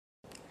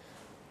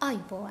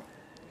ආයිබෝවන්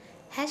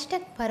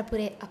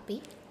 #පරපුරේ අපි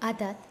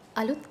අදත්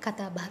අලුත්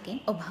කතා බහකින්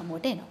ඔබ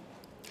හමුවට එනවා.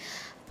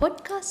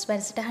 පොඩ්කාස්ට්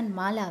වැඩසටහන්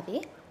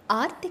මාලාවේ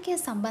ආර්ථිකය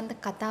සම්බන්ධ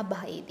කතා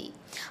බහේදී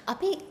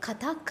අපි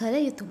කතා කළ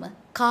යුතුම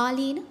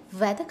කාලීන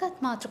වැදගත්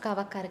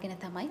මාතෘකාවක් අරගෙන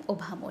තමයි ඔබ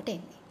හමුවට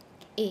එන්නේ.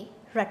 ඒ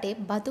රටේ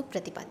බදු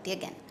ප්‍රතිපත්තිය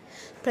ගැන.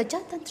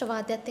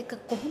 ප්‍රජාතන්ත්‍රවාදයත් එක්ක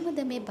කොහොමද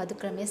මේ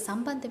බදු ක්‍රමය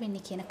සම්බන්ධ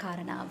වෙන්නේ කියන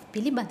කාරණාව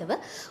පිළිබඳව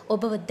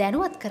ඔබව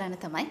දැනුවත් කරන්න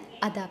තමයි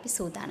අද අපි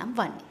සූදානම්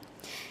වන්නේ.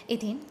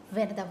 ඉතින්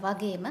වෙනදා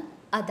වගේම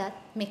අදත්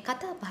මේ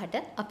කතා බහට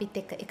අපිත්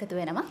එක්ක එකතු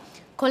වෙනවා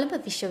කොළඹ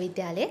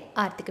විශ්වවිද්‍යාලයේ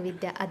ආර්ථික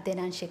විද්‍යා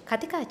අධ්‍යනාංශයේ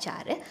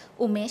කතිකාචාර්ය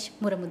උමේෂ්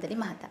මුරමුදලි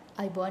මහතා.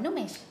 අයිබෝන්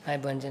උමේෂ්.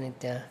 අයිබෝන්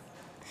ජනිත්‍යා.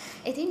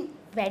 ඉතින්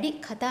වැඩි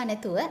කතා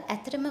නැතුව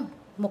ඇත්තටම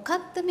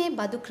මොකක්ද මේ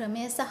බදු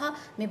ක්‍රමය සහ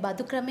මේ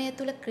බදු ක්‍රමය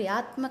තුල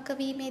ක්‍රියාත්මක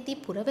වීමේදී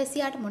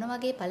පුරවැසියාට මොන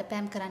වගේ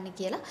බලපෑම් කරන්න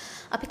කියලා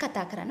අපි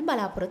කතා කරන්න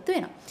බලාපොරොත්තු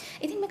වෙනවා.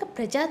 ඉතින් මේක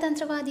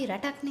ප්‍රජාතන්ත්‍රවාදී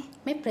රටක්නේ.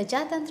 මේ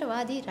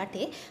ප්‍රජාතන්ත්‍රවාදී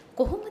රටේ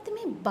කොහොමද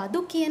මේ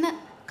බදු කියන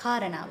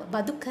කාරණාව,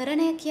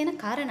 බදුකරණය කියන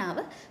කාරණාව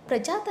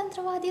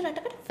ප්‍රජාතන්ත්‍රවාදී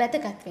රටකට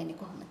වැදගත් වෙන්නේ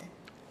කොහොමද?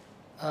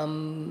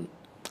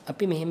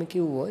 අපි මෙහෙම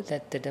කිව්වොත්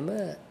ඇත්තටම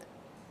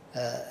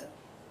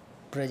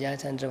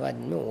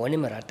ප්‍රජාතන්ත්‍රවාදීම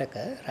ඕනෙම රටක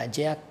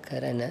රජයක්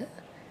කරන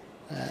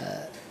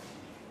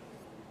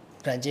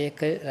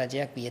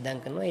රජයක් වියදම්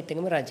කරනවා, ඒත්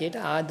එකම රජයට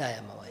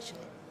ආදායම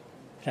අවශ්‍යයි.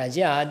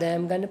 රජය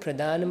ආදායම් ගන්න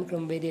ප්‍රධානම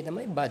ක්‍රමවේදය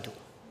තමයි බදු.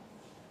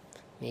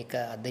 මේක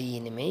අද ඊ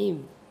නෙමෙයි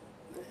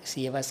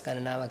සියවස්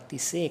ගණනාවක්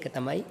තිස්සේ ඒක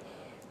තමයි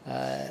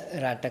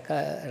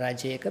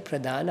රජයක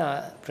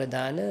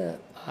ප්‍රධාන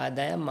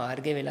ආදායම්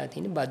මාර්ගය වෙලා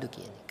තියෙන බදු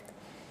කියන එක.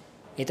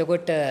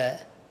 එතකොට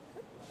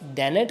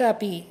දැනට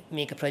අපි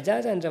මේක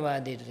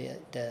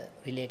ප්‍රජාතන්ත්‍රවාදයට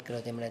රිලේට්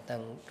කරොත් එහෙම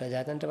නැත්නම්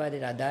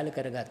ප්‍රජාතන්ත්‍රවාදයට අදාළ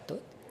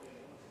කරගත්තොත්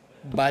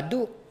බදු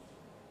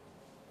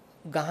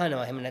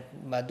ගහනවා, එහෙම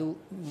නැත්නම් බදු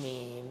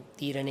මේ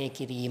තීරණය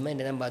කිරීම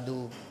නැත්නම් බදු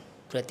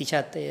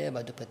ප්‍රතිශතය,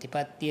 බදු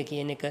ප්‍රතිපත්තිය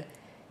කියන එක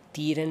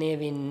තීරණය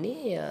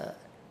වෙන්නේ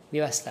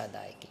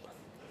ව්‍යවස්ථාදායකයි.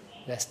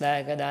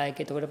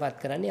 ව්‍යවස්ථාදායක එතකොට පත්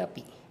කරන්නේ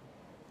අපි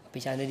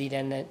ඡන්ද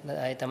දීලා යන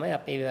අය තමයි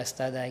අපේ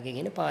ව්‍යවස්ථාදායක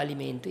කියන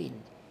පාර්ලිමේන්තුවේ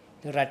ඉන්නේ.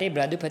 රටේ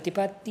බදු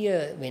ප්‍රතිපත්තිය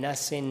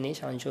වෙනස් වෙන්නේ,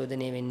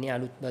 සංශෝධනය වෙන්නේ,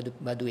 අලුත්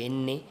බදු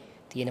එන්නේ,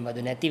 තියෙන බදු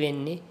නැති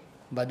වෙන්නේ,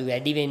 බදු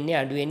වැඩි වෙන්නේ,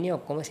 අඩු වෙන්නේ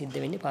ඔක්කොම සිද්ධ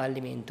වෙන්නේ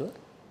පාර්ලිමේන්තුව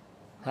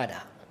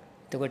හරහා.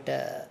 එතකොට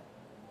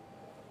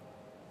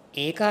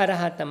ඒක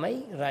හරහා තමයි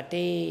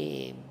රටේ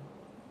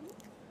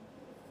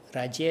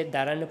රජය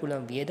දරන්න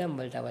පුළුවන් වියදම්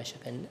වලට අවශ්‍ය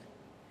කරන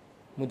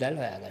මුදල්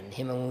හොයාගන්න.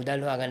 එහෙම මුදල්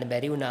හොයාගන්න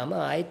බැරි වුණාම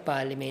ආයෙත්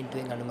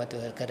පාර්ලිමේන්තුවෙන් අනුමත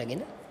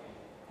කරගෙන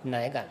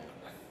ණය ගන්නවා.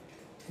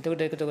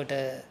 එතකොට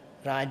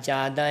රාජ්‍ය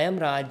ආදායම්,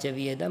 රාජ්‍ය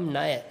වියදම්,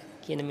 ණය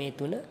කියන මේ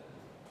තුන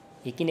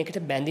එකිනෙකට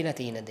බැඳිලා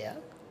තියෙන දෙයක්.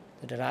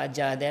 ඒකට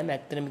රාජ්‍ය ආදායම්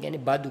ඇත්තටම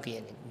කියන්නේ බදු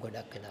කියන්නේ.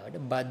 ගොඩක්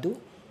වෙලාවට බදු,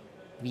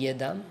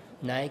 වියදම්,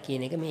 ණය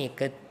කියන එක මේ එක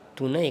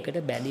තුන එකට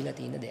බැඳිලා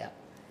තියෙන දෙයක්.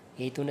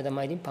 ඒ තුන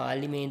තමයි ඉතින්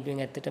පාර්ලිමේන්තුවෙන්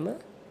ඇත්තටම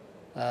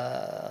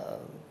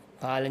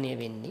පාලනය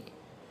වෙන්නේ.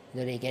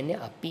 ඒතකොට ඒ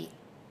කියන්නේ අපි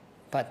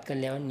පත්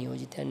කළ යන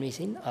නියෝජිතයන්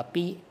විසින්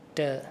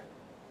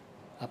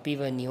අපිව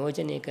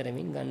නියෝජනය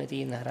කරමින් ගන්න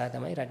තීරණ හරහා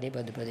තමයි රටේ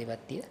බදු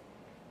ප්‍රතිපත්තිය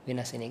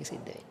වෙනස් වෙන එක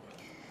සිද්ධ වෙන්නේ.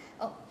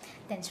 ඔව්.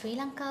 දැන් ශ්‍රී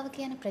ලංකාව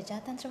කියන්නේ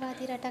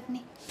ප්‍රජාතන්ත්‍රවාදී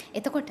රටක්නේ.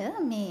 එතකොට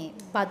මේ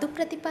බදු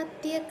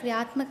ප්‍රතිපත්තිය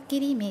ක්‍රියාත්මක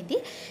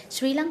කිරීමේදී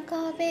ශ්‍රී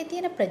ලංකාවේ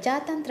තියෙන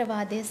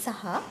ප්‍රජාතන්ත්‍රවාදය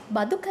සහ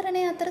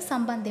බදුකරණය අතර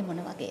සම්බන්ධය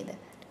මොන වගේද?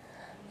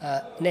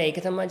 නෑ, ඒක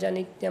තමයි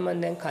ජනිත්‍ය මම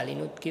දැන්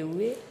කලිනුත්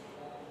කිව්වේ.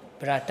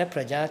 රට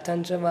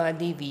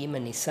ප්‍රජාතන්ත්‍රවාදී වීම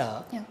නිසා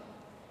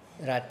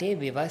රටේ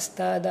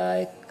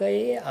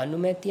ව්‍යවස්ථාදායකයේ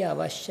අනුමැතිය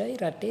අවශ්‍යයි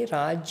රටේ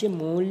රාජ්‍ය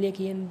මූල්‍ය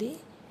කියන දේ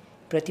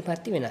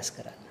ප්‍රතිපත්ති වෙනස්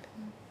කරන්න.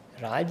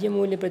 රාජ්‍ය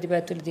මූල්‍ය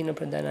ප්‍රතිපත්ති වල තියෙන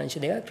ප්‍රධාන අංශ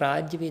දෙකක්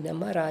රාජ්‍ය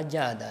වියදම් හා රාජ්‍ය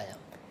ආදායම්.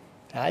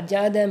 රාජ්‍ය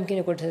ආදායම්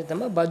කියන කොටස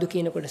තමයි බදු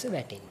කියන කොටස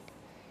වැටෙන්නේ.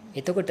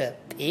 එතකොට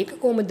ඒක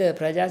කොහොමද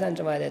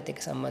ප්‍රජාතන්ත්‍රවාදයත් එක්ක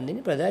සම්බන්ධ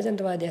වෙන්නේ?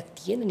 ප්‍රජාතන්ත්‍රවාදයක්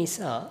තියෙන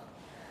නිසා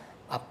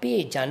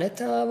අපේ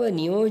ජනතාව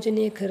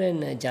නියෝජනය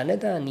කරන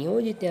ජනතා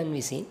නියෝජිතයන්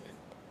විසින්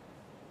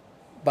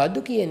බදු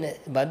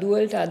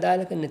වලට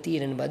අදාළ කරන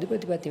තීරණ, බදු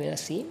ප්‍රතිපත්ති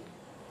වෙනස් වීම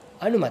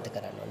අනුමත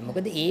කරන්න ඕනේ.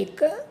 මොකද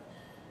ඒක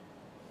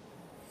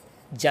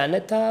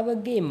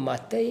ජනතාවගේ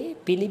මතයේ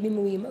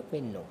පිළිබිඹු වීමක්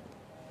වෙන්න ඕනේ.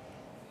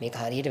 මේක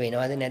හරියට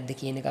වෙනවද නැද්ද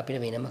කියන එක අපිට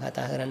වෙනම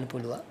කතා කරන්න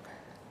පුළුවන්.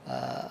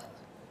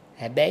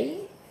 හැබැයි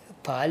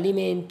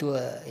පාර්ලිමේන්තුව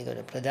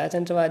ඒකට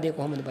ප්‍රජාතන්ත්‍රවාදය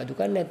කොහොමද බදු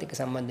කරන්නත් එක්ක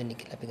සම්බන්ධ වෙන්නේ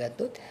කියලා අපි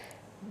ගත්තොත්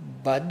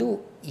බදු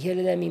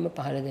ඉහළ දැමීම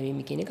පහළ දැමීම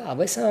කියන එක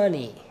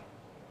අවසානයේ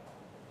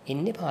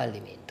එන්නේ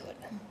පාර්ලිමේන්තුවට.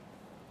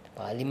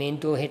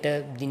 පාර්ලිමේන්තුව හෙට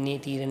දිනේ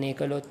තීරණය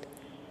කළොත්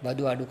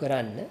බදු අඩු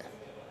කරන්න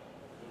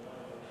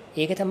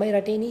ඒක තමයි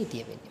රටේ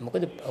නීතිය වෙන්නේ.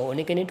 මොකද ඕන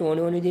කෙනෙක්ට ඕන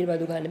විදිහට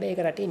බදු ගන්න බෑ.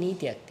 ඒක රටේ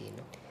නීතියක්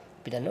තියෙනවා.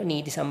 අපි දන්නවා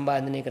නීති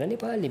සම්පාදනය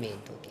කරන්නේ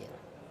පාර්ලිමේන්තුව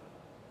කියලා.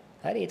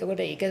 හරි.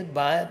 එතකොට ඒක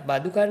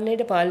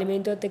බදුකරණයට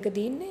පාර්ලිමේන්තුවත් එක්ක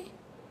තියෙන්නේ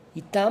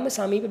ඊටාම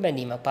සමීප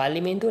බැඳීමක්.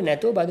 පාර්ලිමේන්තුව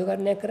නැතුව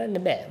බදුකරණයක් කරන්න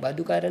බෑ.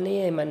 බදුකරණය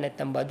එමන්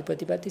නැත්තම් බදු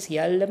ප්‍රතිපත්ති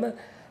සියල්ලම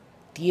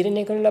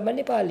තීරණය කරනු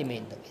ලබන්නේ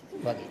පාර්ලිමේන්තුව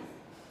වගේ.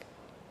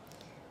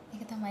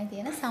 ඒක තමයි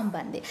තියෙන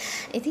සම්බන්ධය.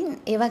 ඉතින්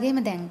ඒ වගේම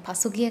දැන්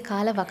පසුගිය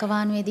කාල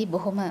වකවානුවේදී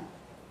බොහොම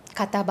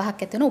කතා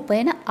බහක් ඇති වෙන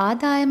උපයන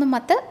ආදායම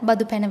මත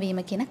බදු පැනවීම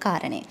කියන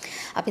කාරණේ.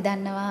 අපි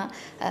දන්නවා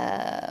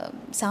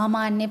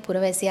සාමාන්‍ය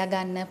පුරවැසියා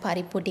ගන්න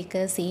පරිප්පු ටික,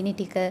 සීනි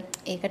ටික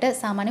ඒකට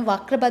සාමාන්‍ය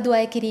වක්‍ර බදු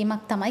අය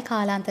කිරීමක් තමයි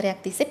කාලාන්තරයක්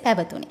තිස්සේ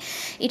පැවතුනේ.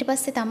 ඊට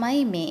පස්සේ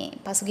තමයි මේ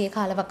පසුගිය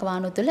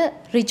කාලවකවානුව තුළ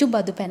ඍජු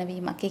බදු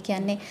පැනවීමක්. ඒ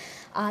කියන්නේ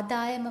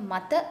ආදායම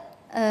මත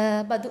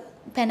බදු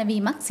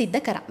පැනවීමක් සිද්ධ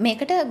කරා.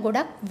 මේකට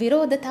ගොඩක්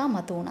විරෝධතා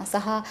මතු වුණා.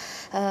 සහ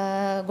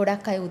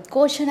ගොඩක් අය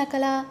උද්ඝෝෂණ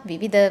කළා,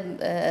 විවිධ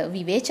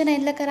විවේචන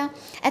එල්ල කරා.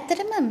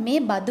 ඇත්තටම මේ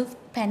බදු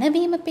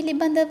පැනවීම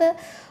පිළිබඳව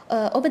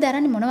ඔබ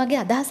දරන්නේ මොන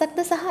වගේ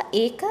අදහසක්ද සහ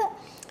ඒක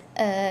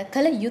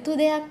කළ යුතු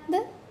දෙයක්ද?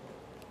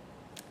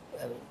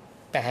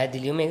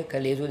 පැහැදිලිවම මේක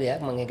කළ යුතු දෙයක්.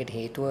 මම ඒකට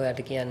හේතුව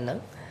යට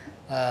කියන්නම්.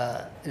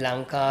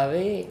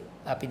 ලංකාවේ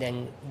අපි දැන්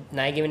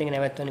ණය ගෙවන එක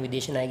නැවැත්වන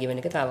විදේශ ණය ගෙවන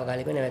එක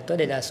තාවකාලිකව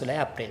නැවැත්තුවා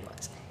 2016 අප්‍රේල්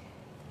මාසේ.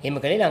 එහෙම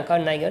කළේ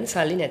ලංකාවේ ණය ගෙවන්න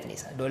සල්ලි නැති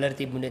නිසා. ඩොලර්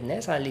තිබුණෙත්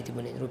නැහැ, සල්ලි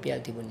තිබුණේ, රුපියල්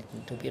තිබුණෙත්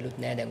නැහැ. රුපියලුත්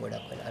නැහැ දැන්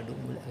ගොඩක් වෙන අඩු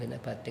වෙන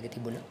පත් එක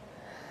තිබුණා.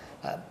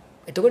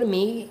 එතකොට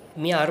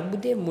මේ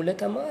අර්බුදයේ මුල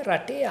තමයි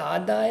රටේ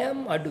ආදායම්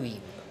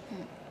අඩුවීම.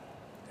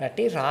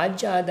 රටේ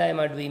රාජ්‍ය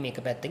ආදායම අඩුවීම එක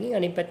පැත්තකින්,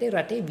 අනිත් පැත්තෙන්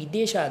රටේ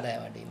විදේශ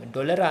ආදායම අඩුවීම.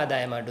 ඩොලර්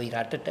ආදායම අඩුයි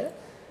රටට.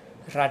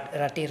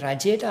 රටේ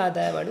රජයට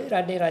ආදායම අඩුයි.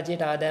 රටේ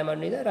රජයට ආදායම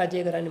අඩු නිසා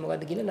රජය කරන්නේ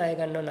මොකද්ද කියලා ණය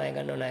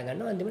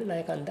ගන්නවා අන්තිමට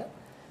ණය කන්දක්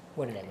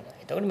ගොඩ නැගෙනවා.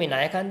 එතකොට මේ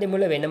ණය කන්දේ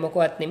මුල වෙන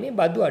මොකවත් නෙමෙයි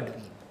බදු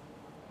අඩුවීම.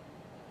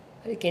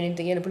 හරි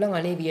කෙනෙක්ට කියන්න පුළුවන්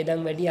අනේ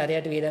වියදම් වැඩි,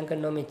 අරයට වියදම්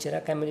කරනවා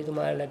මෙච්චරක්,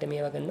 ඇමතිතුමාලට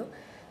මේවා කරනවා.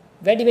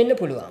 වැඩි වෙන්න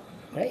පුළුවන්.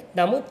 right?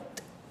 නමුත්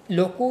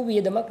ලොකු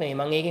වියදමක් නෙමෙයි.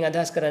 මම ඒකෙන්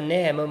අදහස්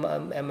කරන්නේ හැම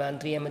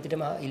මන්ත්‍රී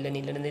ඇමතිටම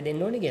ඉල්ලන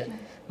දෙන්න ඕනේ කියලා.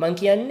 මම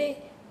කියන්නේ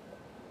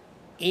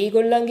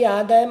ඒගොල්ලන්ගේ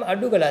ආදායම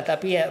අඩු කළාත්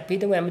අපි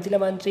හිතමු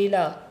ඇමතිලා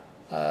මන්ත්‍රීලා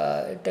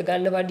ට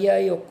ගන්න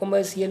වඩියයි ඔක්කොම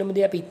සියලුම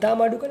දේ අපි ඉතාම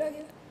අඩු කළා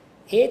කියලා.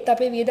 ඒත්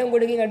අපේ වියදම්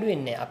ගොඩකින් අඩු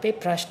වෙන්නේ නැහැ. අපේ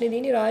ප්‍රශ්නේ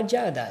තියෙන්නේ රාජ්‍ය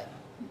ආදායම.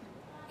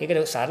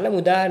 ඒකට සරලම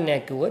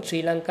උදාහරණයක් කිව්වොත්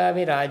ශ්‍රී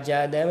ලංකාවේ රාජ්‍ය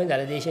ආදායම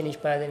දලදේශ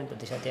නිෂ්පාදන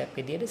ප්‍රතිශතයක්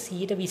විදිහට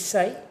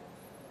 20%යි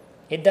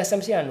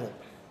 1990.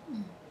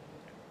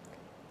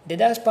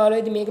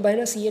 2015 දී මේක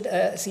බහිනවා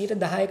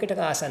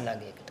 10%කට ආසන්න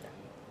අගයකට.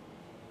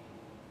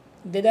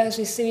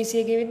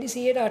 2020 වෙද්දී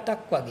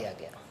 8%ක් වගේ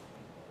යනවා.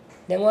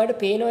 දැන්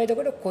ඔයාලට පේනවා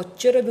එතකොට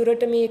කොච්චර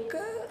දුරට මේක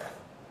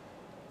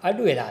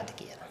අඩු වෙලාද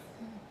කියලා.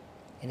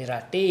 එනි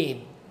රටේ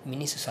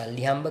මිනිස්සු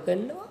සල්ලි හම්බ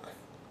කරනවා.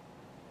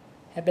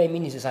 හැබැයි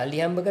මිනිස්සු සල්ලි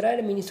හම්බ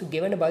කරාට මිනිස්සු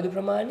ගෙවන බදු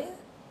ප්‍රමාණය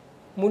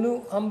මුළු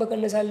හම්බ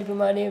කරන සල්ලි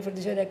ප්‍රමාණය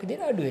ප්‍රතිශතයක්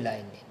විදිහට අඩු වෙලා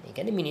ඉන්නේ. ඒ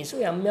කියන්නේ මිනිස්සු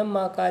යම්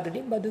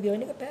ආකාරයකින් බදු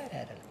ගෙවන එක පැහැර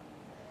හැරලා.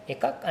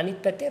 එකක් අනිත්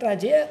පැත්තේ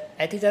රජය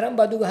ඇතිතරම්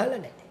බදු ගහලා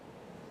නැහැ.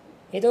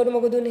 එතකොට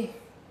මොකද උනේ?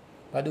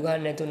 බදු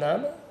ගහන්න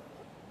නැතුණාම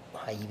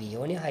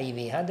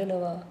හයිවේ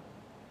හදනවා.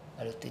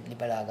 අලුත් විදුලි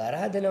බලාගාර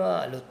හදනවා,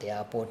 අලුත්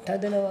එයාපෝට්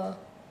හදනවා.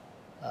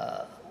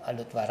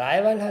 අලුත්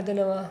වරායවල්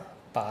හදනවා,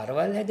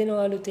 පාරවල්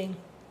හැදෙනවා අලුතෙන්.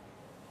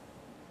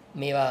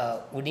 මේවා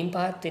උඩින්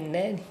පහත්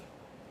වෙන්නේ නැහැනේ.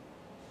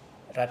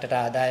 රටට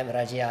ආදායම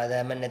රජයේ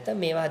ආදායම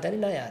නැත්නම් මේවා හදන්නේ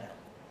ණය අරන්.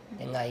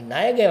 දැන් ආයි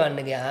ණය ගෙවන්න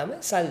ගියාම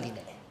සල්ලි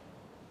නැහැ.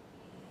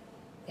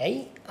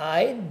 ඇයි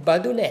ආයෙත්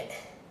බදු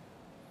නැහැ.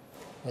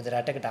 මොකද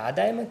රටකට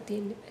ආදායමක්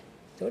තියෙන්නේ.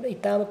 ඒකට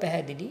ඊටාම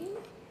පැහැදිලි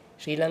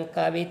ශ්‍රී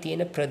ලංකාවේ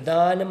තියෙන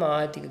ප්‍රධානම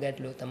ආර්ථික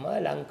ගැටලුව තමයි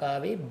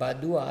ලංකාවේ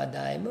බදු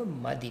ආදායම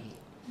මදි වීම.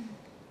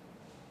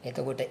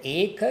 එතකොට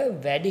ඒක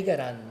වැඩි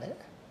කරන්න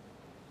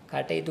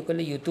කටයුතු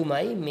කළ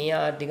යුතුමයි මේ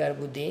ආර්ථික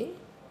අර්බුදයෙන්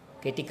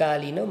කෙටි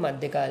කාලීනව,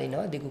 මධ්‍ය කාලීනව,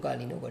 දිගු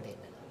කාලීනව කොට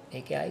එන්න.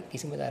 ඒකේ ආයි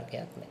කිසිම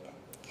තර්කයක් නැහැ.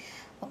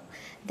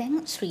 දැන්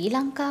ශ්‍රී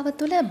ලංකාව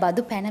තුළ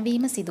බදු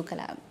පැනවීම සිදු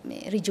කළා.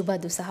 මේ ඍජු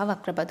බදු සහ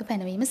වක්‍ර බදු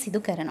පැනවීම සිදු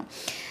කරනවා.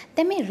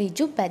 දැන් මේ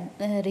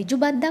ඍජු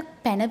බද්දක්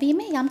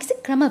පැනවීමේ යම්කිසි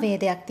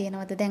ක්‍රමවේදයක්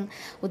තියෙනවද? දැන්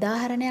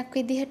උදාහරණයක්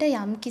විදිහට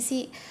යම්කිසි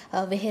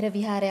වෙහෙර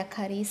විහාරයක්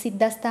හරි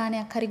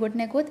සිද්ධාස්ථානයක් හරි ගොඩ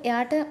නැගුවොත්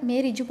එයාට මේ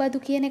ඍජු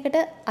බදු කියන එකට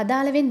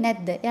අදාළ වෙන්නේ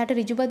නැද්ද? එයාට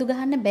ඍජු බදු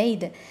ගහන්න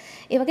බැයිද?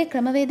 ඒ වගේ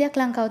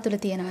ක්‍රමවේදයක් ලංකාව තුළ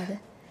තියෙනවද?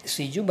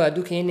 ඍජු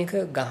බදු කියන එක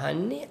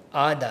ගහන්නේ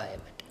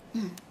ආදායමට.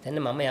 දැන්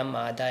මම යම්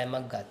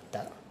ආදායමක්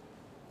ගත්තා.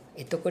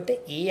 එතකොට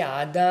ඒ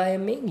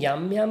ආදායමෙන්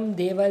යම්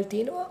දේවල්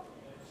තියෙනවා.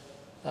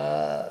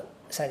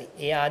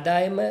 ඒ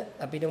ආදායම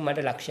අපිට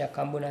මට ලක්ෂයක්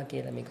හම්බුණා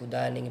කියලා මේක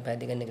උදාහරණයකින්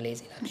පැහැදිලි කරන්න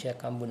ගලේසි.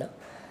 ලක්ෂයක් හම්බුණා.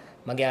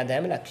 මගේ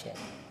ආදායම ලක්ෂයයි.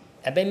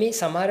 හැබැයි මේ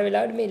සමහර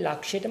වෙලාවට මේ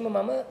ලක්ෂයටම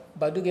මම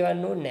බදු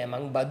ගෙවන්න ඕනේ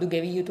නැහැ. මම බදු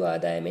ගෙවිය යුතු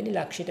ආදායමෙන්නේ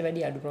ලක්ෂයට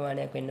වැඩි අඩු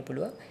ප්‍රමාණයක් වෙන්න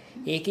පුළුවන්.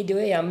 ඒකෙදි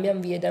ඔය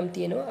යම් වියදම්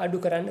තියෙනවා අඩු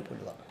කරන්න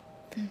පුළුවන්.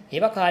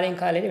 ඒවා කාලෙන්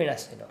කාලෙට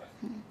වෙනස් වෙනවා.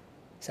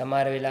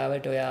 සමහර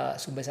වෙලාවට ඔයා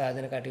සුබ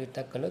සාධන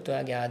කටයුත්තක් කළොත්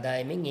ඔයාගේ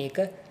ආදායමෙන් ඒක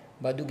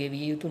බදු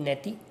ගෙවිය යුතු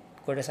නැති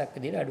කොටසක්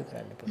විදිහට අඩු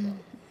කරන්න පුළුවන්.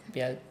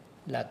 රුපියල්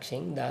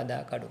ලක්ෂෙන්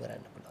 10000ක් අඩු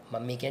කරන්න පුළුවන්.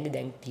 මම මේ කියන්නේ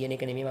දැන් තියෙන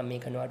එක නෙමෙයි මම මේ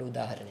කරනවාට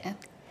උදාහරණයක්.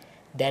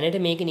 දැනට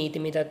මේකේ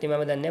නීතිමය තත්ත්වය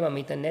මම දන්නේ නැහැ. මම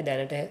හිතන්නේ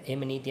දැනට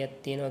එහෙම නීතියක්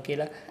තියෙනවා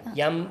කියලා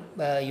යම්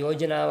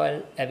යෝජනාවල්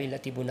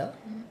ඇවිල්ලා තිබුණා.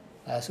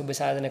 සුබ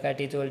සාධන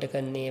කටයුතු වලට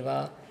කරන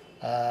ඒවා,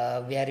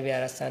 විහාර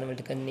විහාරස්ථාන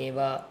වලට කරන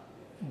ඒවා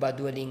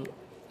බදු වලින්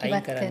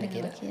අයින් කරන්න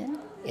කියලා.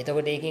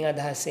 එතකොට ඒකෙන්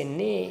අදහස්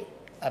වෙන්නේ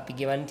අපි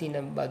ගෙවන්න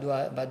තියෙන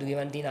බදු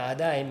ගෙවන්න තියෙන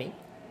ආදායමෙන්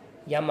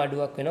යම්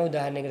අඩුවක් වෙනවා.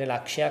 උදාහරණයකට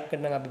ලක්ෂයක්කට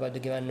නම් අපි බදු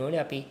ගෙවන්න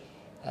ඕනේ. අපි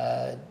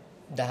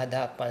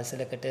 10000ක්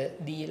පන්සලකට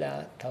දීලා,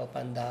 තව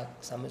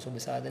 5000ක් සුබ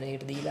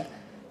සාධනයකට දීලා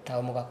තව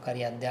මොකක්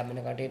හරි අධ්‍යාපන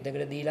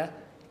කටයුත්තකට දීලා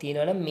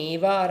තියෙනවා නම්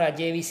මේවා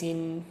රජය විසින්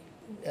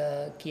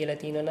කියලා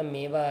තියෙනවා නම්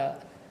මේවා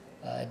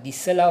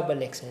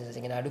disallowable expenses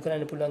කියන අඩු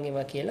කරන්න පුළුවන්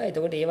ඒවා කියලා.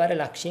 එතකොට ඒ වාර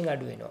ලක්ෂයෙන්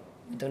අඩු වෙනවා.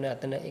 එතකොට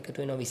අතන එකතු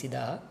වෙනවා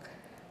 20000ක්.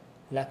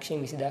 ලක්ෂයෙන්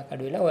 20000ක්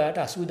අඩු වෙලා ඔයාට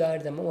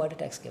 80000ට තමයි ඔයාට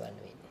ටැක්ස් ගෙවන්න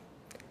වෙන්නේ.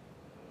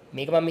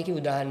 මේක මම මේකේ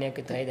උදාහරණයක්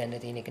විතරයි දැන්න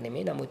තියෙන එක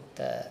නෙමෙයි. නමුත්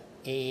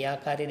ඒ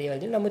ආකාරයේ දේවල්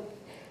දෙන නමුත්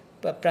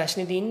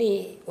ප්‍රශ්නේ තියෙන්නේ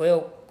ඔය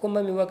ඔක්කොම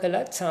මෙව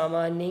කළත්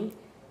සාමාන්‍යයෙන්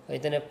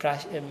එතන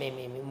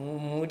මේ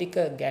මූලික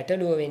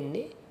ගැටලුව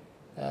වෙන්නේ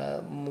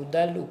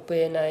මුදල්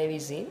උපයන අය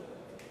විසින්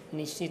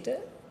නිශ්චිත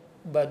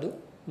බදු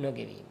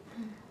නොගෙවීම.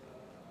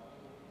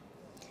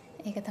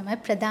 ඒක තමයි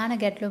ප්‍රධාන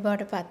ගැටලුව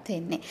බවට පත්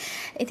වෙන්නේ.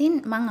 ඉතින්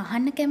මම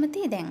අහන්න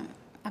කැමතියි දැන්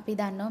අපි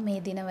දන්නවා මේ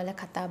දිනවල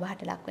කතා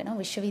බහට ලක් වෙනවා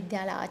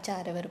විශ්වවිද්‍යාල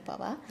ආචාර්යවරු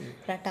පවා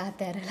රට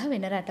අතහැරලා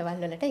වෙන රටවල්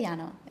වලට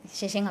යනවා.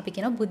 විශේෂයෙන් අපි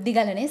කියනවා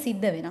බුද්ධිගලණය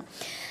සිද්ධ වෙනවා.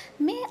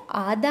 මේ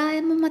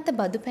ආදායම මත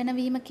බදු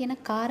පැනවීම කියන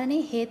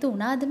කාරණේ හේතු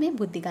වුණාද මේ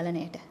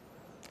බුද්ධිගලණයට?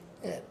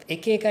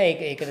 එක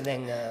ඒකට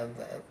දැන්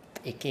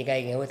එක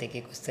එකයි ගහුවොත් එක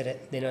එක උත්තර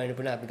දෙනවා වෙන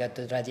පුළුවන්. අපි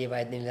ගත්තොත් රජයේ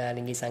වෛද්‍ය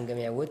නිලධාරීන්ගේ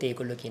සංගමය වුවොත්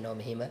ඒගොල්ලෝ කියනවා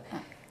මෙහෙම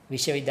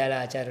විශ්වවිද්‍යාල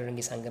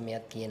ආචාර්යවරුන්ගේ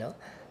සංගමයක් කියනවා.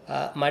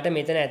 මට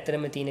මෙතන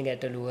ඇත්තටම තියෙන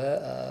ගැටලුව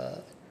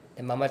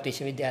මමත්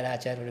විශ්වවිද්‍යාල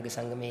ආචාර්යවරුන්ගේ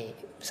සංගමේ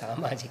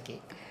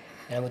සමාජිකයෙක්.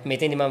 නමුත්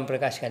මෙතෙන්දි මම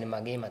ප්‍රකාශ කරන්නේ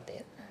මගේ මතය.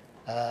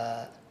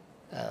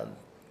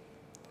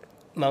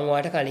 මම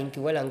ඔයාලට කලින්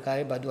කිව්වා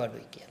ලංකාවේ බදු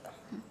අඩුයි කියලා.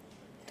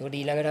 ඒකට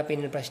ඊළඟට අපි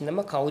ඉන්න ප්‍රශ්න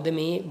තමයි කවුද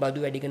මේ බදු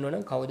වැඩි කරනවා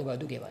නම් කවුද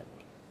බදු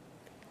ගෙවන්නේ?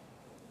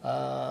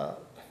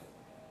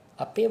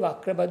 අපේ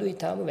වක්‍ර බදු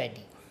ඊටාම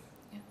වැඩි.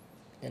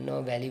 දැන් නෝ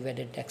වැලියු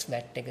ඇඩඩ් ටැක්ස්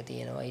VAT එක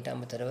තියෙනවා. ඊට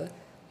අමතරව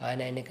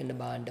ආනයන කරන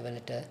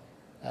භාණ්ඩවලට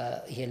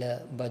ඉහළ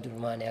බදු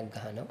ප්‍රමාණයක්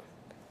ගහනවා.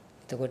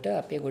 එතකොට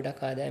අපේ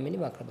ගොඩක් ආදායම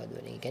එන්නේ වක්‍ර බදු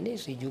වලින්. ඒ කියන්නේ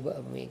ඍජු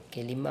මේ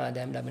කෙලින්ම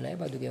ආදායම් ලබන අය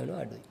බදු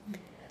ගෙවනවා අඩුයි.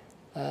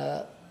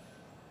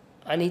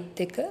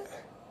 අනිත් එක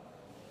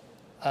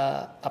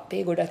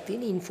අපේ ගොඩක්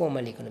තියෙන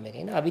ඉන්ෆෝමල් ඉකොනොමි එක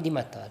කියන්නේ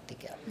අවිධිමත්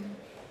ආර්ථිකය.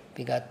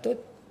 අපි ගත්තොත්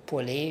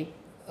පොලේ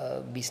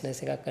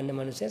බිස්නස් එකක් කරන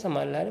මිනිස්සයා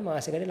සමහරවිට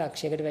මාසෙකට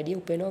ලක්ෂයකට වැඩිය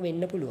උපයනවා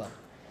වෙන්න පුළුවන්.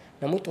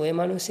 නමුත් ওই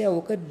මිනිස්සයා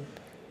ඕක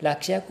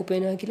ලක්ෂයක්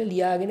උපයනවා කියලා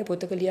ලියාගෙන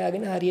පොතක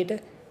ලියාගෙන හරියට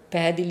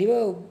පැහැදිලිව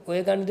ඔය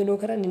ගනුදෙනුව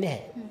කරන්නේ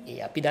නැහැ. ඒ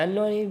අපි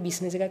දන්නවනේ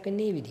බිස්නස් එකක්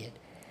වෙන්නේ මේ විදිහට.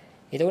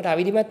 එතකොට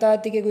අවිධිමත්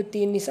ආර්ථිකයකුත්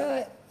තියෙන නිසා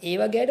ඒ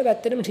වගේට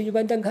පැත්තටම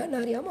ඍජුබන්දක්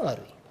ගන්න හරි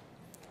අමාරුයි.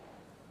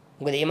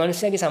 මොකද මේ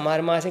මිනිස්සයාගේ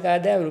සමහර මාසික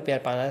ආදායම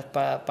රුපියල්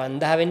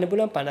 5000 වෙන්න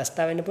පුළුවන්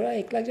 50000 වෙන්න පුළුවන්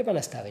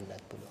 1,50,000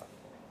 වෙන්නත් පුළුවන්.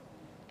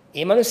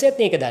 ඒ මිනිස්සයත්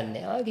මේක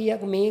දන්නේ.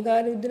 කීයක් මේ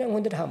කාලේ උද්ද නම්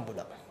හොඳට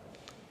හම්බුණා.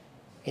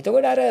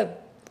 එතකොට අර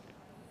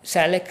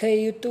සැලකිය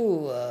යුතු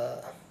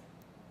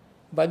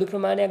බදු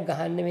ප්‍රමාණයක්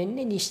ගහන්න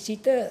වෙන්නේ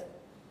නිශ්චිත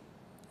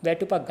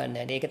වැටුපක් ගන්න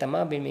හැටි. ඒක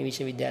තමයි මේ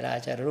විශ්වවිද්‍යාල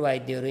ආචාර්යවරු,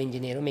 වෛද්‍යවරු,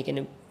 ඉංජිනේරු මේ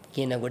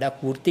කියන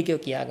ගොඩක් වෘත්තිකයෝ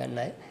කියා ගන්න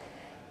අය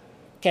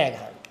කෑ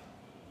ගහන.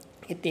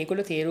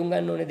 ඒකවල තේරුම්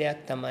ගන්න ඕනේ දෙයක්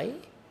තමයි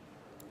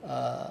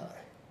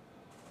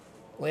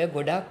ඔය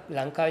ගොඩක්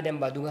ලංකාවේ දැන්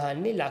බදු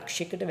ගහන්නේ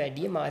ලක්ෂයකට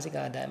වැඩිය මාසික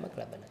ආදායමක්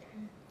ලබන අය.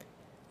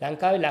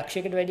 ලංකාවේ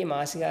ලක්ෂයකට වැඩිය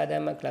මාසික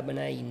ආදායමක් ලබන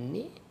අය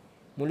ඉන්නේ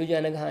මුළු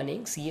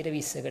ජනගහනයෙන්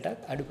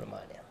 120කටත් අඩු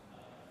ප්‍රමාණයක්.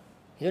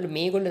 ඒකට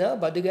මේගොල්ලෝ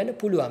තමයි බදු ගන්න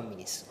පුළුවන්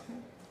මිනිස්සු.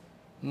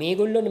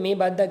 මේගොල්ලෝ මේ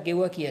බද්දක්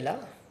ගෙවුවා කියලා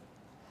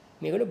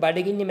මේගොල්ලෝ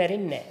බඩගින්නේ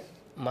මැරෙන්නේ නැහැ.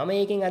 මම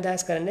ඒකෙන්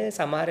අදහස් කරන්නේ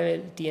සමහර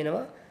වෙලාවට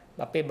තියෙනවා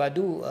අපේ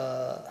බදු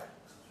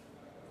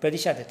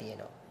ප්‍රතිශත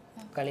තියෙනවා.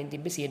 කලින්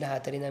තිබ්බේ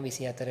 104 ඉඳන්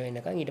 24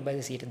 වෙනකන් ඊට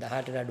පස්සේ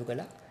 18ට අඩු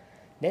කළා.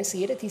 දැන්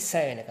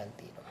 36 වෙනකන්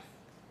තියෙනවා.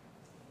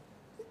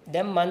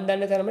 දැන් මන්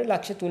දන්න තරමට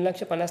ලක්ෂ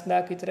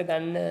 3,50,000ක් විතර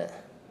ගන්න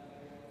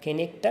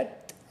කෙනෙක්ටත්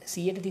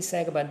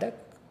 136ක බද්දක්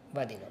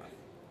වදිනවා.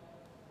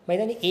 මම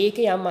හිතන්නේ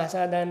ඒකේ යම්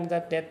අසාධාරණ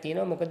තත්ත්වයක්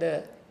තියෙනවා. මොකද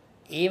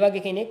ඒ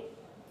වගේ කෙනෙක්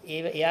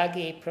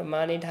එයාගේ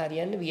ප්‍රමාණයට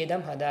හරියන්න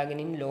වියදම් හදාගෙන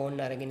ඉන්න ලෝන්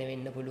අරගෙන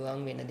වෙන්න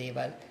පුළුවන් වෙන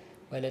දේවල්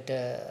වලට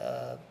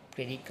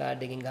ක්‍රෙඩිට්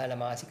කාඩ් එකකින් ගහලා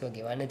මාසිකව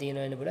ගෙවන්න තියෙන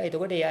වෙන්න පුළුවන්.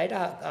 එතකොට එයාට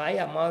ආයෙ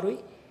අමාරුයි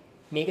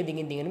මේක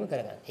දිගින් දිගටම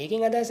කරගන්න.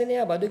 ඒකෙන් අදහස් වෙන්නේ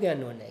එයා බදු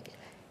ගෙවන්න ඕනේ නැහැ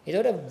කියලා.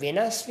 එතකොට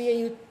වෙනස් විය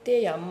යුත්තේ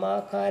යම්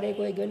ආකාරයක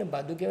ඔය ගෙවන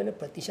බදු ගෙවන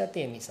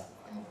ප්‍රතිශතය මිසක්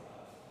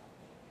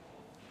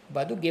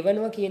බදු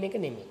ගෙවනවා කියන එක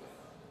නෙමෙයි.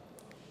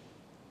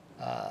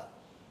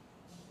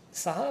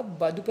 සහ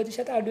බදු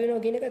ප්‍රතිශත අඩු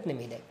වෙනවා කියන එකත්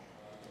නෙමෙයි. දැන්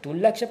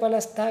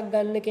 3,50,000ක්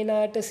ගන්න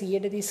කෙනාට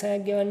 136ක්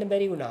ගෙවන්න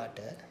බැරි වුණාට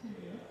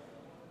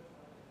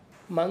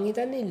මං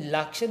හිතන්නේ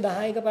ලක්ෂ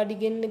 10ක පඩි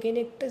ගෙන්න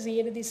කෙනෙක්ට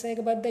 136ක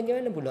බද්දක්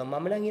ගෙවන්න පුළුවන්.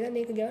 මම නම්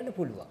හිතන්නේ ඒක ගෙවන්න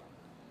පුළුවන්.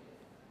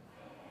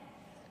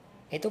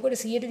 එතකොට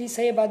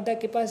 136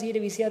 බද්දක් එපා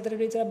 124ට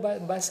විතර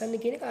බස්සන්න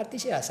කියන එක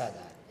අතිශය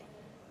අසාධාරණයි.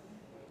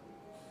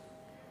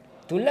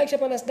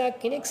 3,50,000ක්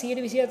කෙනෙක්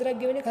 124ක්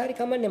ගෙවන එක හරි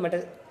කමන්නේ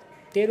මට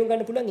තේරුම්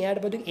ගන්න පුළුවන්.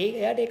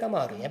 එයාට ඒක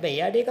අමාරුයි. හැබැයි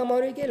එයාට ඒක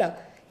අමාරුයි කියලා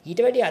ඊට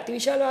වැඩි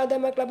අතිවිශාල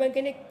ආදායමක් ලබන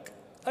කෙනෙක්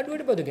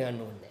අඩුවට බදු ගෙවන්න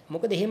ඕනේ.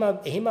 මොකද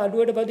එහෙම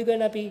අඩුවට බදු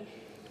ගෙවන අපි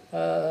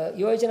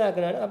යෝජනා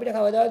කරනවා අපිට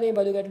කවදාවත් මේ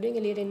බදු ගැටලුවෙන්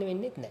එළියට එන්න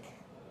වෙන්නේ නැහැ.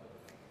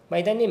 මම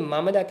හිතන්නේ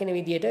මම දකින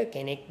විදිහට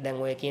කෙනෙක්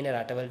දැන් ඔය කියන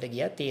රටවලට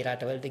ගියත් ඒ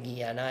රටවලට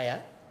ගියා නාය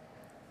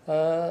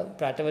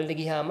රටවලට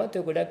ගියාම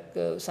ඒ ගොඩක්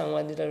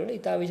සංවර්ධිත රටවල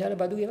ඉතා විශාල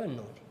බදු ගෙවන්න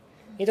ඕනේ.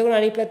 එතකොට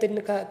අනිත් පැත්තෙන්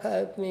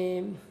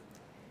මේ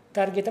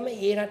ටාර්ගෙට් තමයි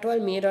ඒ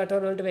රටවල් මේ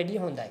රටවල් වලට වැඩිය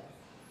හොඳයි.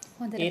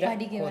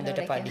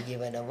 හොඳට පඩි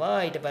ගෙවනවා.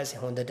 ඊට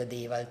පස්සේ හොඳට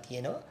දේවල්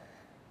තියෙනවා.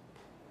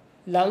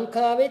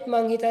 ලංකාවෙත්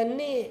මං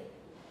හිතන්නේ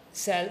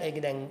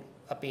දැන්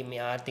අපි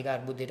මේ ආර්ථික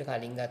අර්බුදයට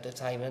කලින් ගත්තොත්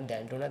සාහිවන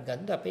දැනට උනත්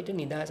ගත්තොත් අපිට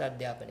නිදහස්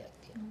අධ්‍යාපනයක්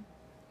තියෙනවා.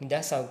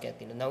 නිදහස් සෞඛ්‍යයක්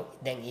තියෙනවා.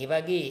 දැන් ඒ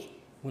වගේ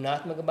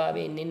ගුණාත්මක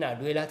භාවය එන්න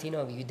අඩු වෙලා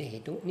තියෙනවා විවිධ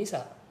හේතු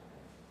නිසා.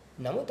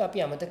 නමුත් අපි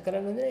අමතක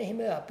කරන්න හොඳ නැහැ. එහෙම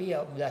අපි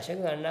දශක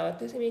ගණනාවක්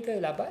තිස්සේ මේක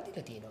ලබා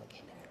දීලා තියෙනවා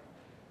කියන්නේ.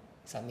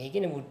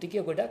 සමීකන වෘත්තිකය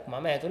ගොඩක්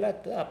මම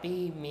ඇතුළත් අපි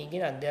මේ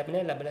කියන අධ්‍යාපනය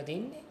ලැබලා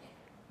තින්නේ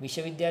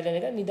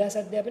විශ්වවිද්‍යාලයක නිදහස්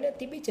අධ්‍යාපනයක්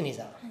තිබිච්ච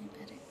නිසා.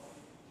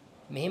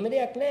 මෙහෙම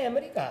දෙයක් නැහැ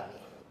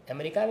ඇමරිකාවේ.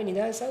 ඇමරිකාවේ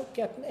නිදහස්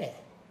සෞඛ්‍යයක් නැහැ.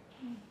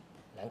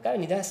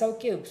 ලංකාවේ නිදහස්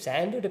සෞඛ්‍ය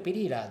සෑන්ඩුවට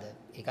පිළිලාද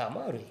ඒක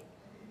අමාරුයි.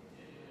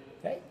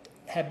 රයිට්.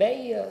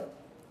 හැබැයි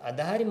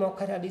අදාහරි මොකක්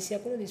හරි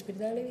අදිසියක් වුණොත්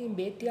ස්පිරිතාලෙකින්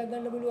බේත් ටිකක්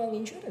ගන්න පුළුවන්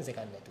ඉන්ෂුරන්ස් එකක්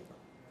නැතුව.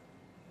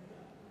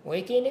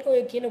 ඔය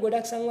කියන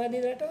ගොඩක්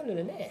සංවාදී රටවල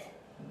නැහැ.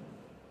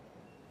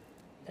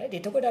 හරි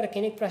එතකොට අර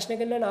කෙනෙක් ප්‍රශ්න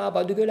කරනවා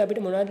බදු ගෙවල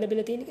අපිට මොනවද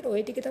ලැබිලා තියෙන්නේ කියලා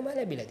ඔය ටික තමයි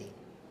ලැබිලා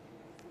තියෙන්නේ.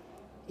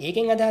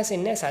 ඒකෙන් අදහස්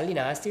වෙන්නේ සල්ලි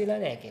නාස්ති වෙලා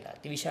නැහැ කියලා.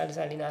 අතිවිශාල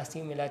සල්ලි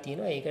නාස්ති වෙලා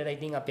තියෙනවා. ඒකට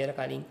ඉතින් අපි අර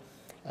කලින්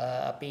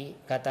අපි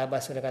කතා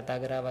බස් වල කතා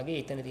කරා වගේ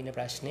එතන තියෙන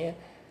ප්‍රශ්නය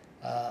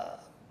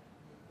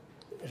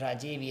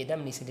රාජ්‍ය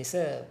වියදම් නිසිලෙස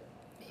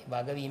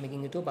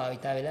වගවීමකින් යුතුව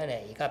භාවිතා වෙලා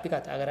නැහැ. ඒක අපි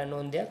කතා කරන්න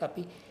ඕන දෙයක්.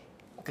 අපි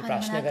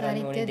ප්‍රශ්න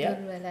කරන්න ඕන දෙයක්.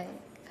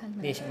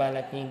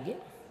 දේශපාලඥයින්ගේ.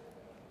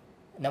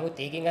 නමුත්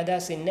ඒකෙන්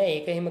අදහස් වෙන්නේ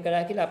ඒක එහෙම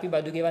කරා කියලා අපි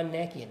බදු ගෙවන්නේ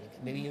නැහැ කියන එක.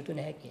 මෙවි යුතු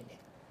නැහැ කියන එක.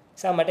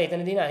 මට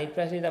එතන තියෙන අනිත්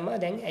ප්‍රශ්නේ තමයි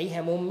දැන් ඇයි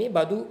හැමෝම මේ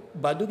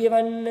බදු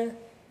ගෙවන්න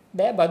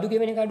බෑ බදු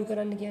ගෙවෙන එක අඩු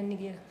කරන්න කියන්නේ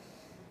කියලා.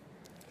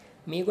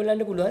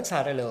 මේගොල්ලන්ට පුළුවන්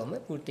සරලවම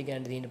වෘත්ති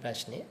ගන්න තියෙන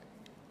ප්‍රශ්නය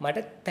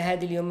මට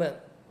පැහැදිලිවම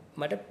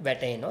මට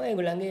වැටහෙනවා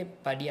ඒගොල්ලන්ගේ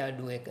පඩි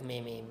අඩුව එක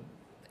මේ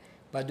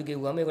බදු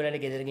ගෙවුවම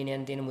ඒගොල්ලන්ට ගෙදර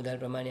ගෙනියන්න තියෙන මුදල්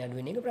ප්‍රමාණය අඩු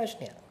වෙන එක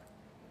ප්‍රශ්නයක්.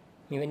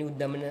 මෙවැනි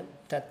උද්දමන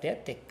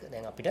තත්ත්වයක් එක්ක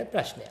දැන් අපිටත්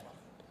ප්‍රශ්නයක්.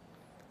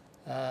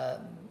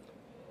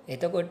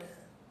 එතකොට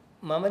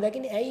මම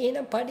දකින්නේ ඇයි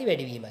එහෙනම් පඩි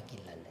වැඩිවීමක්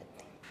ඉල්ලන්නේ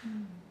නැත්තේ?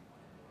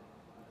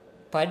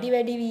 පඩි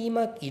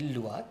වැඩිවීමක්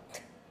ඉල්ලුවත්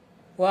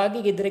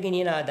ඔයාගේ ගෙදර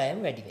ගෙනියන ආදායම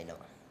වැඩි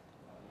වෙනවා.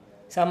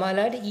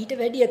 සමහරවිට ඊට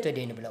වැඩියත්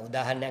වැඩි වෙන්න පුළුවන්.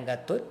 උදාහරණයක්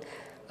ගත්තොත්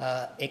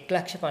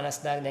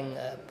 1,50,000 දැන්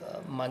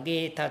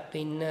මගේ තත්ත්වෙ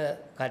ඉන්න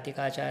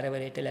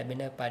කතිකාචාර්යවරයෙක්ට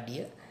ලැබෙන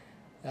පඩිය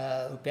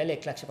රුපියල්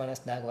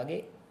 1,50,000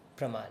 වගේ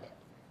ප්‍රමාණයක්.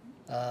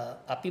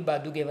 අපි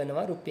බදු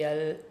ගෙවනවා රුපියල්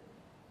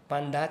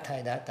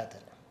 5,000-6,000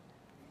 අතර.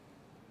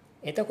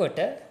 එතකොට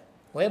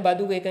ඔය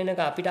බදු ගෙවන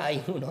එක අපිට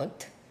අයින් වුණොත්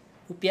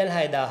රුපියල්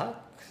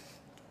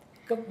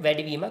 6,000ක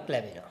වැඩිවීමක්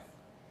ලැබෙනවා.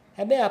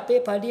 හැබැයි අපේ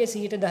පඩිය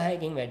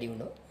 10%කින් වැඩි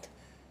වුණොත්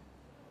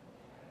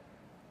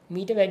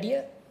මීට වැඩිය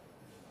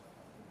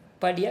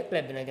පඩියක්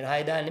ලැබෙනවා. කියන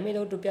 6,000 නෙමෙයි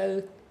ඒක රුපියල්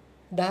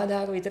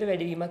 10,000ක විතර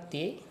වැඩිවීමක්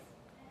තියෙයි.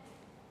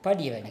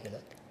 පඩිය වැඩි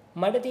කළොත්.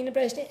 මට තියෙන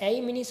ප්‍රශ්නේ ඇයි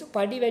මිනිස්සු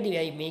පඩි වැඩි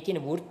ඇයි මේ කියන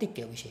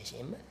වෘත්තිකයෝ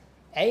විශේෂයෙන්ම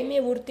ඇයි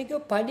මේ වෘත්තිකයෝ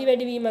පඩි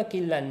වැඩිවීමක්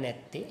ඉල්ලන්නේ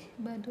නැත්තේ?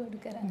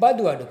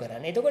 බදු අඩු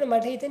කරන්න. එතකොට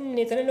මට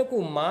හිතෙන්නේ එතන ලොකු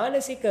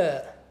මානසික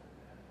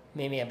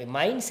මේ අපේ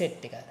මයින්ඩ්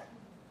සෙට් එක.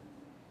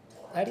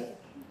 හරි.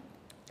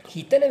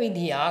 හිතන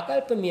විදිහේ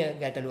ආකල්පමය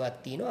ගැටලුවක්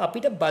තියෙනවා.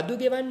 අපිට බදු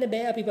ගෙවන්න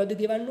බෑ. අපි බදු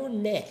ගෙවන්න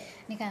ඕනේ නැහැ.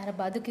 නිකන් අර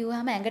බදු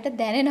කිව්වහම ඇඟට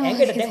දැනෙනවා.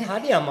 ඇඟට දැන්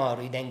හරි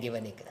අමාරුයි දැන්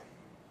ගෙවන එක.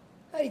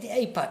 හරි ඉතින්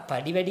ඇයි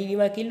පඩි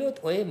වැඩිවීමක් කිල්ලුවොත්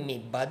ඔය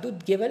මේ බදුත්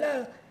ගෙවලා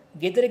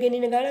ගෙදර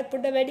ගෙනින ගානක්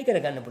පොඩ්ඩක් වැඩි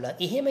කරගන්න පුළුවන්.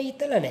 එහෙම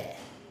හිතලා නැහැ.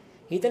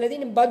 හිතලා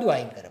තියෙන්නේ බදු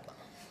අයින් කරපන්.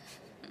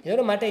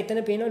 ඒකට මට එතන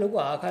පේන ලොකු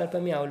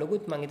ආකල්පමය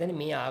අවුලකුත් මම හිතන්නේ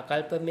මේ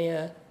ආකල්පමය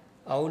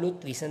අවුලුත්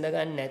විසඳ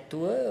ගන්න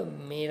නැතුව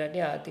මේ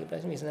රටේ ආර්ථික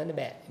ප්‍රශ්න විසඳන්න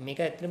බෑ. මේක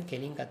ඇත්තටම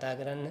කෙලින් කතා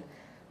කරන්න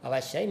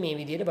අවශ්‍යයි. මේ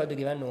විදිහට බදු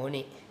ගෙවන්න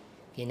ඕනේ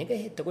කියන එක.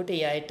 එතකොට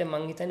ඒ අයට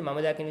මම හිතන්නේ මම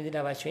දකින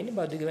විදිහට අවශ්‍ය වෙන්නේ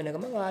බදු ගෙවන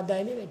ගමන්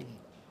ආදායමේ වැඩි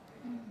වීම.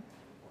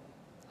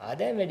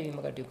 ආදායම වැඩි වීම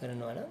කටයුතු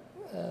කරනවා නම්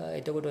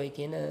එතකොට ඔය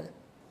කියන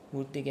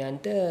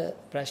වෘත්තිකයන්ට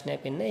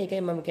ප්‍රශ්නයක් වෙන්නේ නැහැ.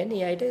 ඒකයි මම කියන්නේ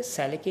ඒ අයට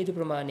සැලකිය යුතු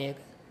ප්‍රමාණයක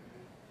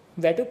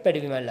වැටුප්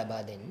වැඩිවීමක්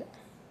ලබා දෙන්න.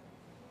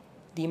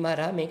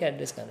 දීමාරා මේක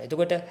ඇඩ්‍රස් කරනවා.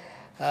 එතකොට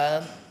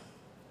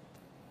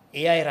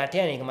ඒ අය රට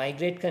යන එක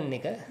මයිග්‍රේට් කරන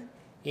එක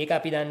ඒක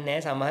අපි දන්නේ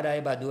නැහැ. සමහර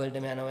අය බදු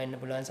වලටම යනවා වෙන්න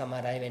පුළුවන්.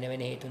 සමහර අය වෙන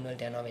වෙන හේතුන්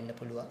වලට යනවා වෙන්න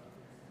පුළුවන්.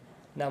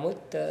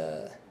 නමුත්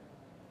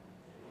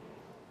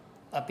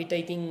අපිට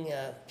ඉතින්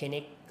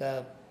කෙනෙක්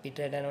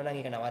පිටරට යනවා නම්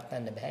ඒක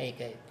නවත්තන්න බෑ. ඒක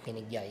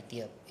කෙනෙක්ගේ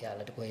අයිතිය.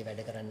 එයාලට කොහේ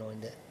වැඩ කරන්න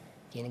ඕනද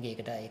කියන එක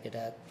ඒකට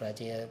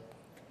රජය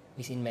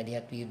විසින්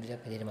මැදිහත් වී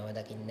යුතුයක් විදිහට මම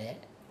දකින්නේ නැහැ.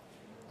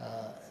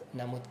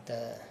 නමුත්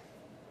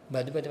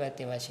බදු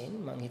ප්‍රතිපත්ති වශයෙන්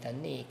මම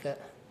හිතන්නේ ඒක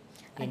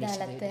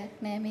අදාළත්වයක්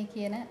නෑ මේ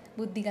කියන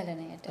බුද්ධි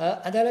ගලණයට.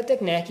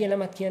 අදාළත්වයක් නෑ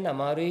කියලාමත් කියන්න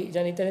අමාරුයි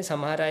ජනිතනේ.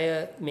 සමහර අය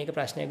මේක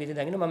ප්‍රශ්නයක් විදිහට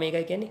දකිනවා. මම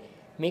ඒකයි කියන්නේ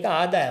මේක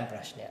ආදායම්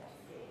ප්‍රශ්නයක්.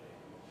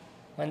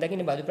 මම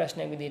දකින්නේ බදු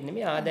ප්‍රශ්නයක් විදිහට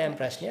නෙමෙයි ආදායම්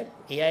ප්‍රශ්නයක්.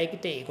 ඒ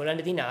අයකට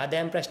ඒගොල්ලන්ට තියෙන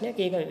ආදායම්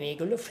ප්‍රශ්නයක් ඒක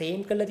මේගොල්ලෝ ෆ්‍රේම්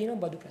කරලා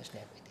තියෙනවා බදු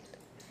ප්‍රශ්නයක් විදිහට.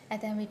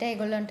 ඇතැම් විට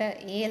ඒගොල්ලන්ට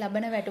ඒ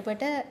ලබන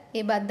වැටුපට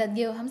ඒ බද්දක්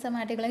ගෙවුවහම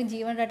සමහරට ඒගොල්ලන්ගේ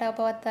ජීවන රටාව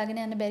පවත්වාගෙන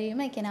යන්න බැරි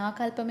වීම ඒ කියන්නේ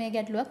ආකල්පමය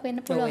ගැටලුවක් වෙන්න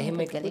පුළුවන්. එහෙම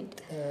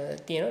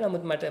තියෙනවා.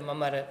 නමුත්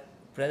මම අර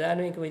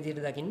ප්‍රධානම එක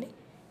විදිහට දකින්නේ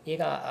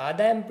ඒක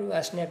ආදායම්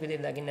ප්‍රශ්නයක්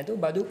විදිහට දකින්න නැතුව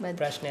බදු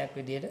ප්‍රශ්නයක්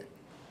විදිහට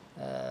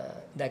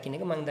දකින්න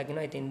එක මම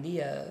දකිනවා එතෙන්දී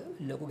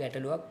ලොකු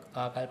ගැටලුවක්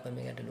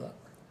ආකල්පමය ගැටලුවක්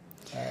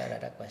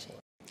රටක් වශයෙන්.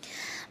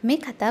 මේ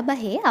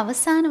කතාබහේ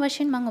අවසාන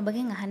වශයෙන් මම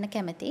ඔබගෙන් අහන්න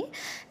කැමතියි.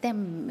 දැන්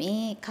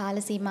මේ කාල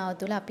සීමාව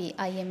තුළ අපි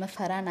IMF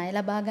හරහා ණය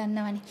ලබා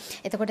ගන්නවනේ.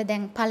 එතකොට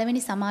දැන්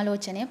පළවෙනි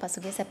සමාලෝචනය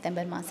පසුගිය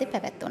සැප්තැම්බර් මාසේ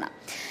පැවැත්වුණා.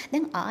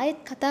 දැන් ආයෙත්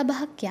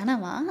කතාබහක්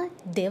යනවා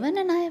දෙවන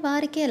ණය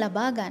වාරිකය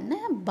ලබා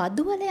ගන්න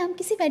බදු වල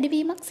යම්කිසි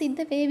වැඩිවීමක්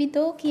සිද්ධ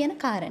වේවිදෝ කියන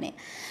කාරණය.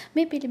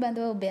 මේ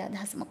පිළිබඳව ඔබේ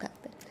අදහස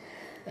මොකක්ද?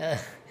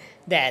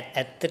 දැන්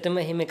ඇත්තටම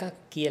එහෙම එකක්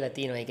කියලා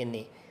තියෙනවා. ඒ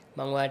කියන්නේ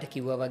මම ඔයාලට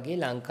කිව්වා වගේ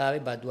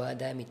ලංකාවේ බදු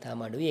ආදායම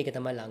ඉතාම අඩුයි. ඒක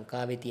තමයි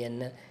ලංකාවේ තියෙන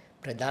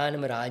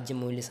ප්‍රධානම රාජ්‍ය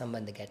මූල්‍ය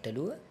සම්බන්ධ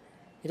ගැටලුව.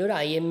 ඒතකොට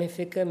IMF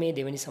එක මේ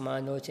දෙවෙනි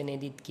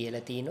සමාලෝචනයේදීත්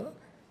කියලා තිනවා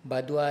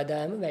බදු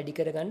ආදායම වැඩි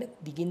කරගන්න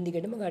දිගින්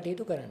දිගටම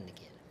කටයුතු කරන්න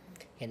කියලා.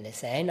 එන්නේ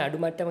සෑහෙන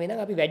අඩු මට්ටමක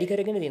ඉඳන් අපි වැඩි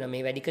කරගෙන තියෙනවා.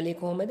 මේ වැඩි කලේ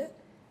කොහොමද?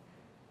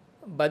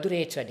 බදු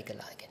රේට්ස් වැඩි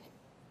කළා කියන්නේ.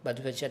 බදු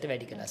ප්‍රතිශත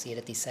වැඩි කළා.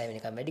 36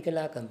 වෙනකම් වැඩි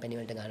කළා. කම්පැනි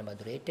වලට ගන්න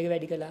බදු රේට් එක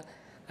වැඩි කළා.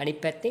 අනිත්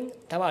පැත්තෙන්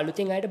තව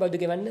අලුතෙන් ආයෙත් බදු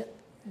ගෙවන්න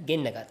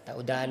ගෙන්න ගත්තා.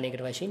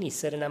 උදාහරණයකට වශයෙන්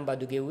ඉස්සර නම්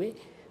බදු ගෙව්වේ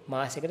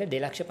මාසෙකට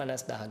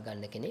 2,50,000ක්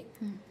ගන්න කෙනෙක්.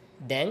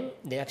 දැන්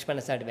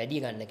 2,50,000ට වැඩි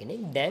ගන්න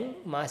කෙනෙක්. දැන්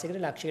මාසෙකට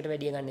ලක්ෂයකට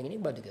වැඩි ගන්න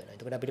කෙනෙක් බදු ගෙවනවා.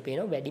 එතකොට අපිට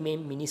පේනවා වැඩි මේ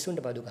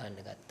මිනිස්සුන්ට බදු ගන්න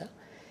ගත්තා.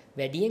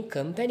 වැඩියෙන්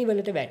කම්පැනි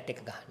වලට වැට්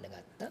එක ගන්න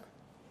ගත්තා.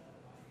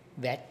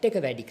 වැට් එක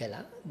වැඩි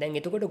කළා. දැන්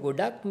එතකොට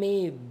ගොඩක්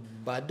මේ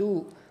බදු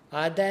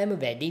ආදායම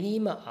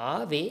වැඩිවීම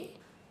ආවේ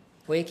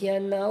ඔය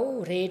කියන්නා වූ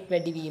රේට්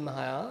වැඩිවීම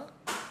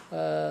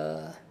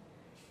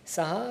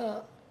සහ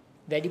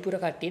වැඩිපුර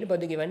කට්ටියට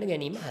බදු ගෙවන්න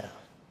ගැනීම හරහා.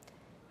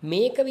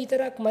 මේක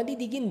විතරක් මදි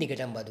දිගින්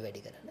දිගටම බදු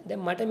වැඩි කරන්න.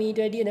 දැන් මට මීට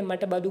වැඩිය දැන්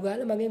මට බදු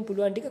ගහලා මගෙන්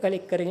පුළුවන් ටික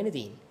කලෙක්ට් කරගෙන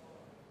තියෙනවා.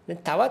 දැන්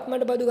තවත්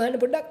මට බදු ගහන්න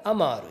පොඩ්ඩක්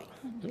අමාරුයි.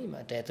 නේ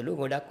මට ඇතුළු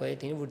ගොඩක් ඔය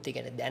තියෙන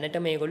වෘත්තිකයන්. දැනට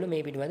මේගොල්ලෝ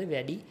මේ පිළිබඳ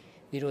වැඩි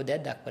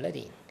විරෝධයක් දක්වලා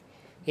තියෙනවා.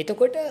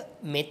 එතකොට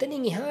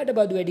මෙතනින් එහාට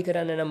බදු වැඩි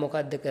කරන්න නම්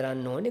මොකද්ද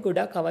කරන්න ඕනේ?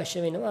 ගොඩක්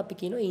අවශ්‍ය වෙනවා අපි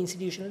කියනවා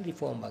ඉන්ස්ටිටියුෂනල්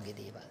රිෆෝම් වගේ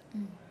දේවල්.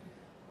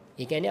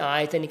 ඒ කියන්නේ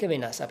ආයතනික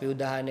වෙනස්. අපි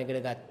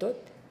උදාහරණයකට ගත්තොත්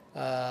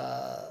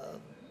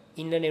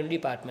ඉන්ඩියන් රෙවෙනියු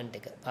ඩිපාර්ට්මන්ට්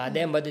එක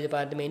ආදායම් බදු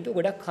දෙපාර්තමේන්තුව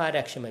ගොඩක්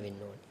කාර්යක්ෂම වෙන්න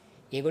ඕනේ.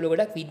 ඒගොල්ලෝ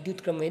ගොඩක් විද්‍යුත්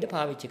ක්‍රමවේද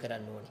පාවිච්චි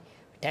කරන්න ඕනේ.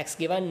 ටැක්ස්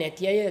ගෙවන්නේ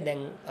නැති අය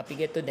දැන් අපි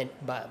ගත්තොත් දැන්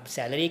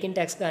සැලරි එකෙන්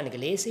ටැක්ස් ගන්න එක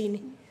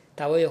ලේසියිනේ.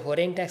 තව ඔය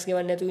හොරෙන් ටැක්ස්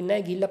ගෙවන්නේ නැතුව ඉන්න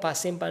අය ගිහිල්ලා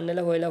පස්සෙන්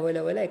පන්නලා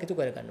හොයලා එකතු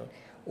කර ගන්න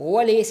ඕනේ.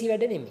 ඕවා ලේසි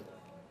වැඩ නෙමෙයි.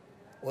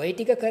 ඔය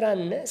ටික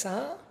කරන්න සහ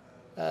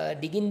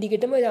දිගින්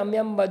දිගටම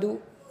යම් බදු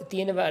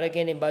තියෙන අර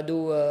කියන්නේ බදු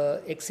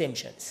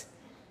එක්සෙම්පෂන්ස්.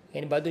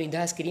 කියන්නේ බදු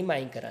නිදහස් කිරීම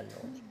අයින් කරන්න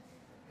ඕනේ.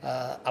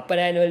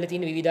 අපනයන වල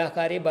තියෙන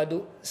විවිධාකාරයේ බදු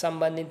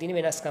සම්බන්ධයෙන් තියෙන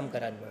වෙනස්කම්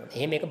කරන්න ඕනේ.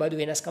 එහෙම එක බදු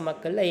වෙනස්කමක්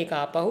කළා ඒක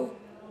ආපහු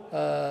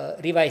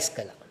රිවයිස්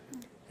කළා.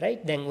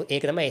 රයිට් දැන්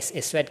ඒක තමයි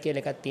SWAT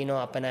කියලා එකක්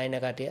තියෙනවා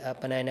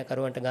අපනයන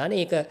කරුවන්ට ගන්න.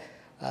 ඒක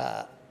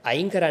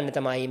අයින් කරන්න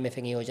තමයි IMF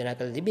එකෙන් යෝජනා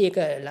කළා තිබි. ඒක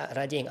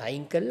රජයෙන්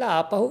අයින් කළා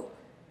ආපහු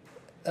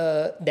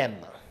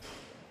දැම්මා.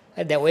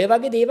 දැන් ඔය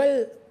වගේ දේවල්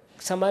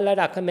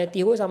සමහරලාට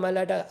අකමැති හෝ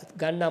සමහරලාට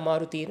ගන්න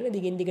අමාරු තීරණ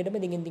දිගින්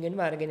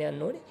දිගටම අරගෙන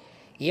යන්න ඕනේ.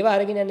 ඒව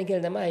අරගෙන යන්න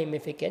කියලා තමයි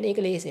IMF එක කියන්නේ.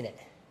 ඒක ලේසි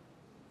නෑ.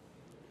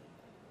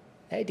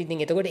 right ඉතින්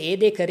එතකොට ඒ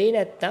දේ කරේ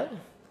නැත්තම්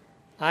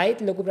ආයෙත්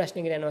ලොකු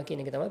ප්‍රශ්නයකට යනවා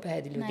කියන එක තමයි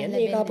පැහැදිලිව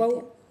කියන්නේ. ඒක ආපහු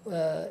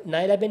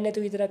ණය ලැබෙන්නේ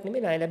නැතු විතරක්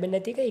නෙමෙයි ණය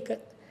ලැබෙන්නේ නැති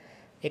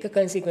එක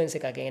consequence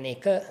එකක්. කියන්නේ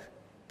එක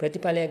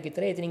ප්‍රතිඵලයක්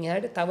විතරයි. එතනින්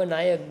එහාට තව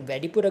ණය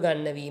වැඩිපුර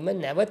ගන්න වීම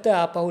නැවත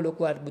ආපහු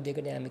ලොකු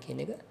අර්බුදයකට යෑම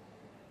කියන එක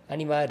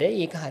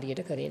අනිවාර්යයි. ඒක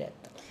හරියට කරේ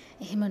නැත්තම්.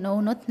 එහෙම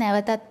නොවුනොත්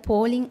නැවතත්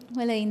පෝලිං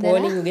වල ඉඳලා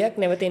පෝලිං යුගයක්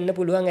නැවත එන්න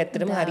පුළුවන්.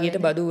 ඇත්තටම හරියට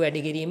බදු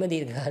වැඩි කිරීම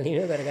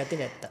දීර්ඝකාලීනව කරගත්තේ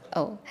නැත්තම්.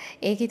 ඔව්.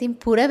 ඒක ඉතින්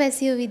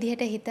පුරවැසියෝ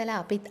විදිහට හිතලා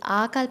අපිත්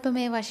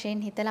ආකල්පමය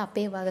වශයෙන් හිතලා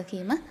අපේ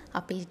වගකීම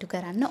අපි ඉටු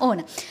කරන්න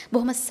ඕන.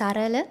 බොහොම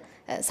සරල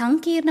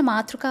සංකීර්ණ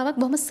මාතෘකාවක්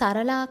බොහොම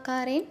සරල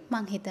ආකාරයෙන්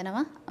මම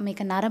හිතනවා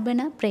මේක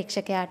නරඹන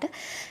ප්‍රේක්ෂකයාට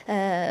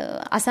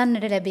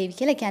අසන්නට ලැබෙවි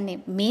කියලා. කියන්නේ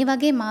මේ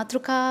වගේ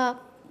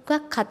මාතෘකාවක්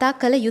කතා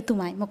කළ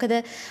යුතුමයි. මොකද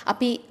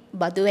අපි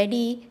බදු වැඩි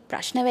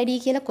ප්‍රශ්න වැඩි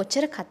කියලා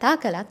කොච්චර කතා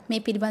කළත් මේ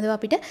පිළිබඳව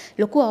අපිට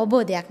ලොකු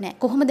අවබෝධයක් නැහැ.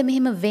 කොහොමද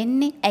මෙහෙම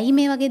වෙන්නේ? ඇයි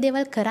මේ වගේ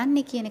දේවල්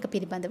කරන්නේ කියන එක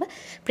පිළිබඳව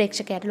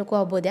ප්‍රේක්ෂකයාට ලොකු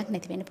අවබෝධයක්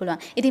නැති වෙන්න පුළුවන්.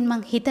 ඉතින්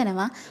මම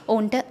හිතනවා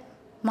ඔවුන්ට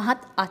මහත්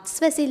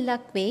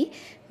අත්ස්වැසිල්ලක් වෙයි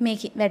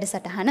මේ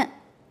වැඩසටහන.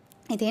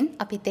 ඉතින්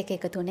අපිත් එක්ක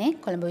එකතු වුණේ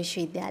කොළඹ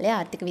විශ්වවිද්‍යාලයේ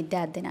ආර්ථික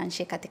විද්‍යා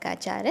අධ්‍යනාංශයේ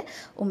කතිකාචාර්ය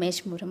උමේෂ්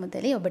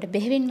මුරමුදලි. ඔබට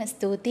බෙහෙවින්ම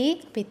ස්තුතියි.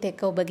 අපිත්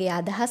එක්ක ඔබගේ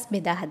අදහස්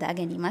බෙදා හදා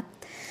ගැනීමත්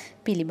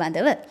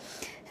පිළිබඳව.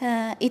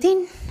 ඉතින්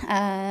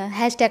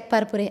හැෂ්ටැග්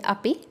පරපුරේ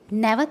අපි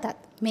නැවතත්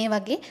මේ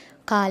වගේ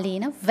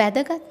කාලීන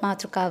වැදගත්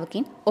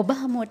මාතෘකාවකින් ඔබ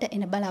හමුවට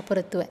එන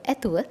බලාපොරොත්තුව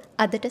ඇතුව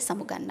අදට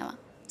සමුගන්නවා.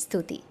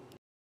 ස්තුතියි.